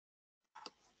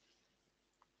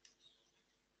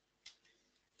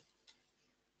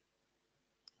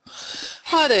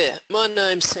Hi there, my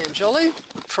name's Sam Jolly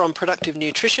from Productive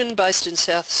Nutrition based in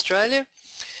South Australia,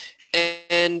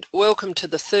 and welcome to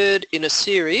the third in a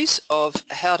series of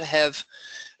how to have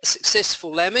a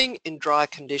successful lambing in dry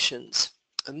conditions.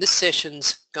 And this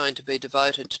session's going to be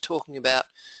devoted to talking about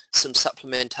some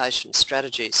supplementation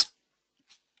strategies.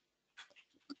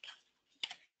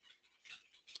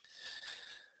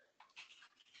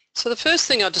 So the first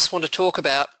thing I just want to talk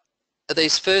about are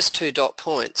these first two dot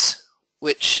points,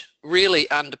 which really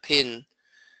underpin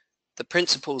the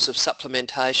principles of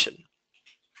supplementation.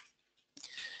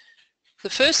 The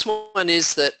first one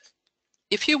is that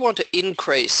if you want to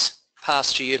increase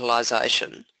pasture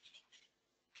utilisation,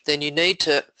 then you need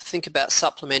to think about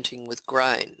supplementing with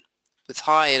grain, with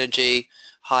high energy,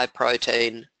 high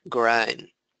protein grain.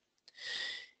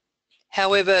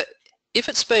 However, if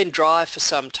it's been dry for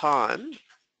some time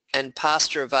and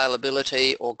pasture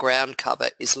availability or ground cover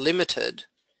is limited,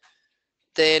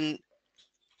 then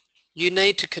you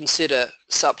need to consider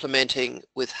supplementing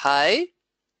with hay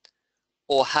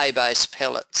or hay-based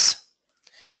pellets.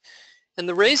 And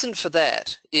the reason for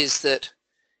that is that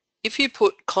if you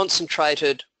put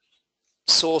concentrated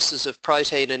sources of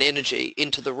protein and energy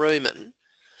into the rumen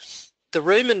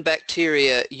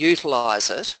bacteria utilise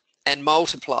it and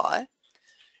multiply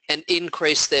and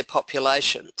increase their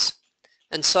populations.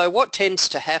 And so what tends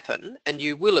to happen, and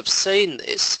you will have seen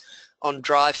this on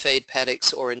dry feed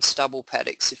paddocks or in stubble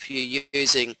paddocks if you're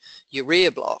using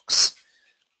urea blocks,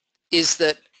 is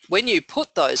that when you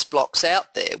put those blocks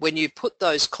out there, when you put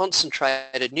those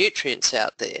concentrated nutrients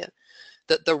out there,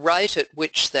 that the rate at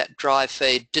which that dry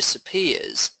feed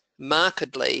disappears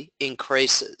markedly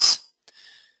increases.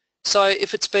 So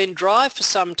if it's been dry for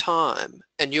some time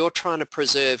and you're trying to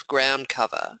preserve ground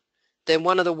cover, then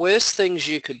one of the worst things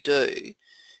you could do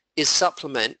is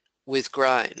supplement with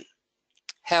grain.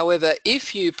 However,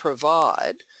 if you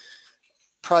provide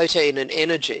protein and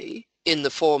energy in the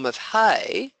form of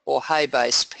hay or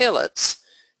hay-based pellets,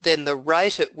 then the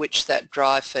rate at which that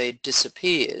dry feed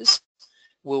disappears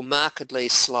will markedly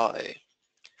slow.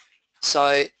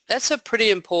 So that's a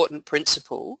pretty important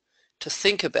principle to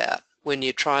think about when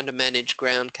you're trying to manage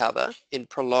ground cover in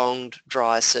prolonged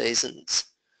dry seasons.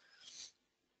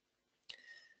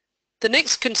 The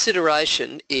next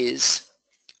consideration is,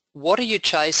 what are you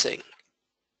chasing?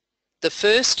 The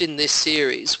first in this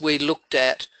series, we looked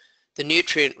at the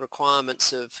nutrient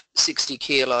requirements of 60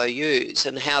 kilo ewes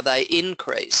and how they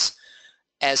increase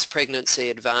as pregnancy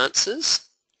advances,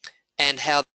 and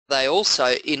how they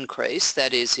also increase,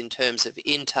 that is in terms of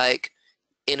intake,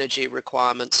 energy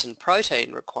requirements and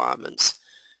protein requirements,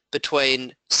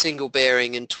 between single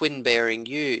bearing and twin bearing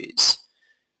ewes.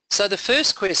 So the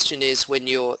first question is, when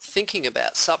you're thinking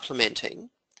about supplementing,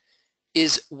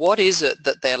 is what is it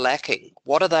that they're lacking?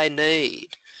 What do they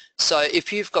need? So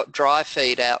if you've got dry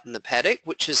feed out in the paddock,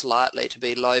 which is likely to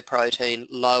be low protein,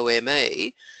 low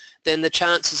ME, then the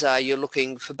chances are you're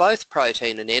looking for both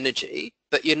protein and energy,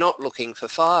 but you're not looking for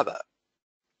fibre.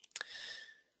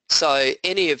 So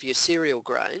any of your cereal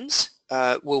grains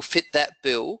will fit that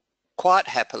bill quite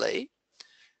happily,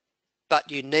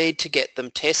 but you need to get them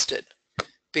tested,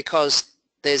 because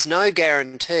there's no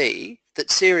guarantee that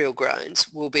cereal grains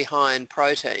will be high in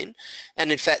protein,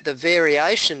 and in fact the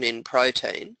variation in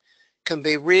protein can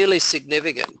be really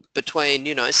significant, between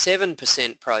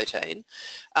 7% protein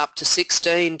up to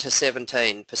 16 to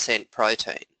 17%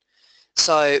 protein.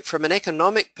 So from an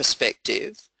economic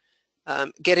perspective,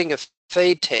 getting a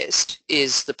feed test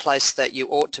is the place that you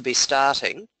ought to be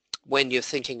starting when you're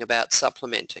thinking about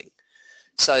supplementing.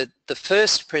 So the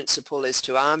first principle is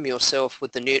to arm yourself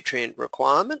with the nutrient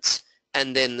requirements,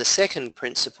 and then the second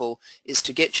principle is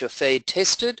to get your feed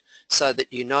tested so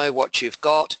that you know what you've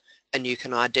got and you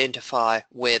can identify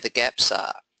where the gaps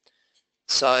are.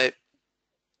 So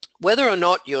whether or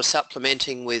not you're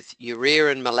supplementing with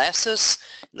urea and molasses,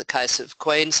 in the case of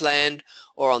Queensland,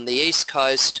 or on the East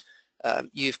Coast,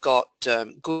 you've got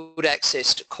good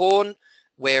access to corn,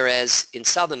 whereas in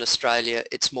southern Australia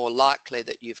it's more likely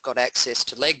that you've got access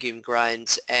to legume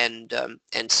grains and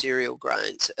cereal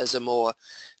grains as a more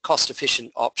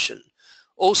cost-efficient option.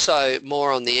 Also,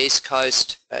 more on the East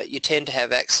Coast, you tend to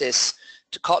have access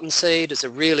to cottonseed as a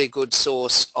really good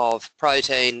source of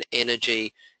protein,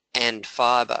 energy and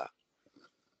fibre.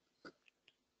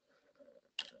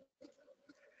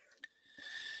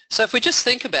 So if we just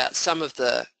think about some of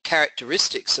the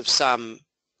characteristics of some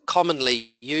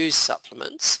commonly used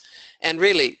supplements, and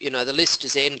really, the list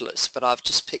is endless, but I've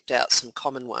just picked out some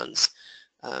common ones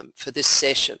for this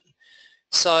session.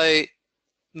 So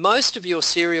most of your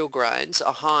cereal grains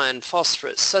are high in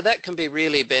phosphorus, so that can be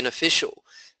really beneficial.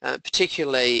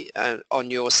 particularly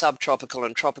on your subtropical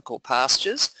and tropical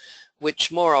pastures,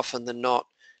 which more often than not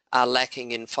are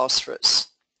lacking in phosphorus.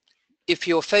 If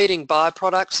you're feeding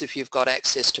byproducts, if you've got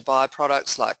access to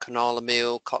byproducts like canola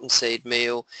meal, cottonseed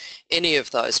meal, any of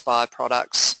those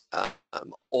byproducts,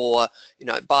 or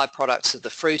byproducts of the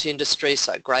fruit industry,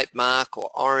 so grape marc or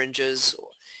oranges or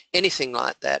anything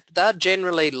like that, they're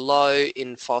generally low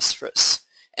in phosphorus.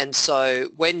 And so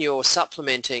when you're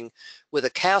supplementing with a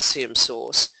calcium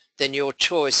source, then your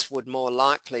choice would more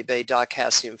likely be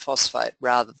dicalcium phosphate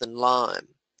rather than lime.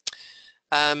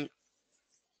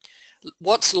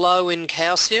 What's low in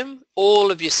calcium?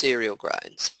 All of your cereal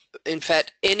grains. In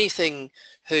fact, anything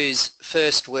whose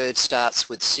first word starts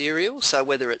with cereal, so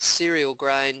whether it's cereal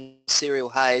grain, cereal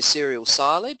hay, cereal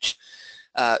silage,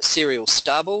 cereal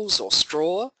stubbles or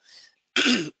straw,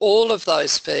 all of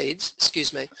those feeds,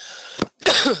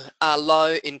 are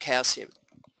low in calcium.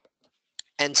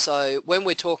 And so when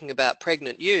we're talking about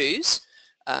pregnant ewes,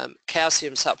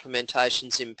 calcium supplementation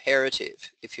is imperative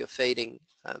if you're feeding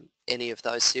any of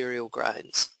those cereal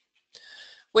grains.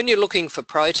 When you're looking for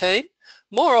protein,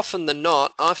 more often than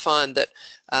not, I find that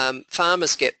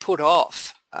farmers get put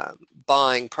off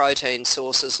buying protein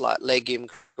sources like legume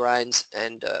grains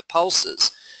and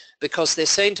pulses because they're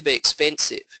seen to be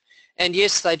expensive. And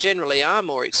yes, they generally are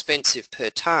more expensive per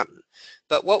tonne,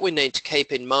 but what we need to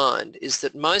keep in mind is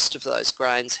that most of those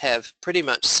grains have pretty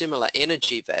much similar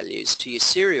energy values to your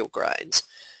cereal grains,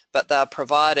 but they're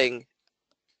providing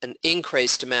an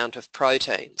increased amount of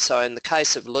protein. So in the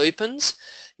case of lupins,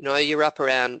 you're up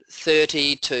around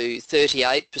 30 to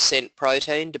 38%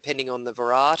 protein depending on the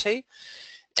variety.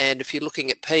 And if you're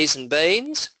looking at peas and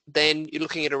beans, then you're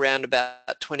looking at around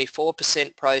about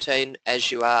 24% protein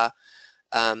as you are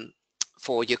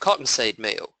for your cottonseed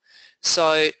meal.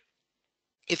 So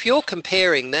if you're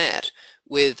comparing that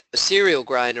with a cereal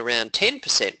grain around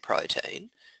 10% protein,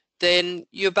 then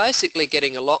you're basically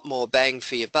getting a lot more bang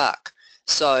for your buck.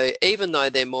 So even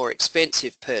though they're more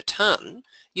expensive per tonne,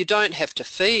 you don't have to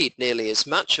feed nearly as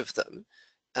much of them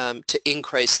to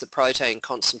increase the protein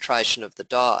concentration of the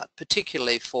diet,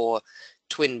 particularly for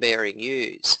twin-bearing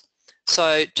ewes.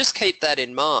 So just keep that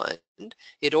in mind.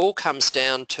 It all comes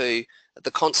down to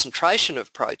the concentration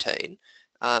of protein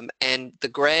and the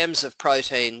grams of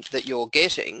protein that you're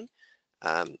getting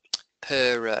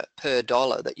per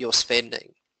dollar that you're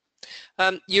spending.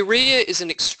 Urea is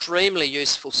an extremely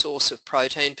useful source of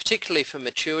protein, particularly for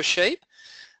mature sheep.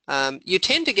 You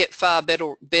tend to get far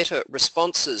better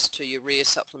responses to urea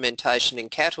supplementation in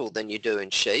cattle than you do in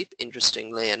sheep,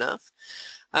 interestingly enough.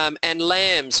 And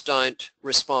lambs don't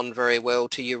respond very well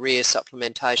to urea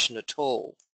supplementation at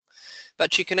all.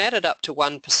 But you can add it up to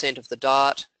 1% of the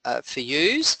diet for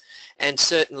ewes, and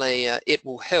certainly it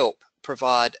will help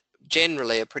provide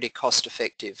generally a pretty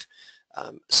cost-effective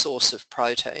source of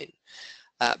protein.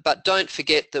 But don't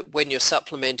forget that when you're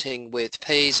supplementing with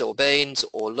peas or beans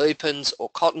or lupins or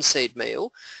cottonseed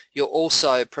meal, you're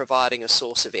also providing a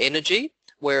source of energy,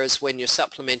 whereas when you're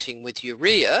supplementing with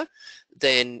urea,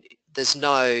 then there's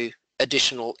no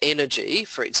additional energy,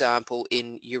 for example,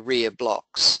 in urea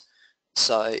blocks.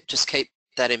 So just keep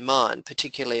that in mind,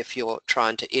 particularly if you're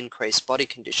trying to increase body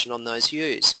condition on those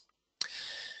ewes.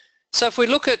 So if we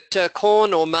look at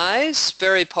corn or maize,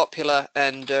 very popular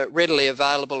and readily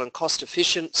available and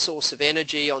cost-efficient source of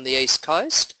energy on the East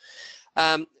Coast,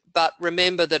 but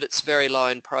remember that it's very low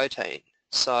in protein.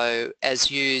 So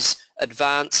as ewes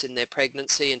advance in their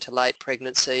pregnancy into late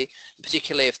pregnancy,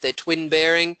 particularly if they're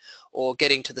twin-bearing or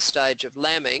getting to the stage of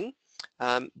lambing,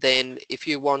 then if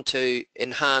you want to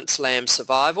enhance lamb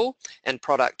survival and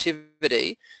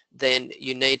productivity, then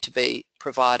you need to be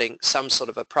providing some sort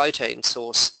of a protein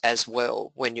source as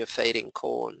well when you're feeding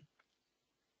corn.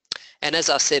 And as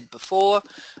I said before,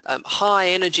 high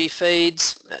energy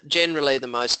feeds, generally the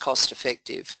most cost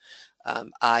effective,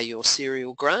 are your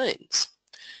cereal grains.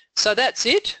 So that's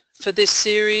it for this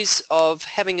series of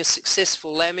having a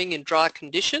successful lambing in dry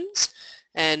conditions,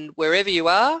 and wherever you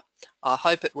are, I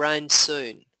hope it rains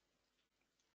soon.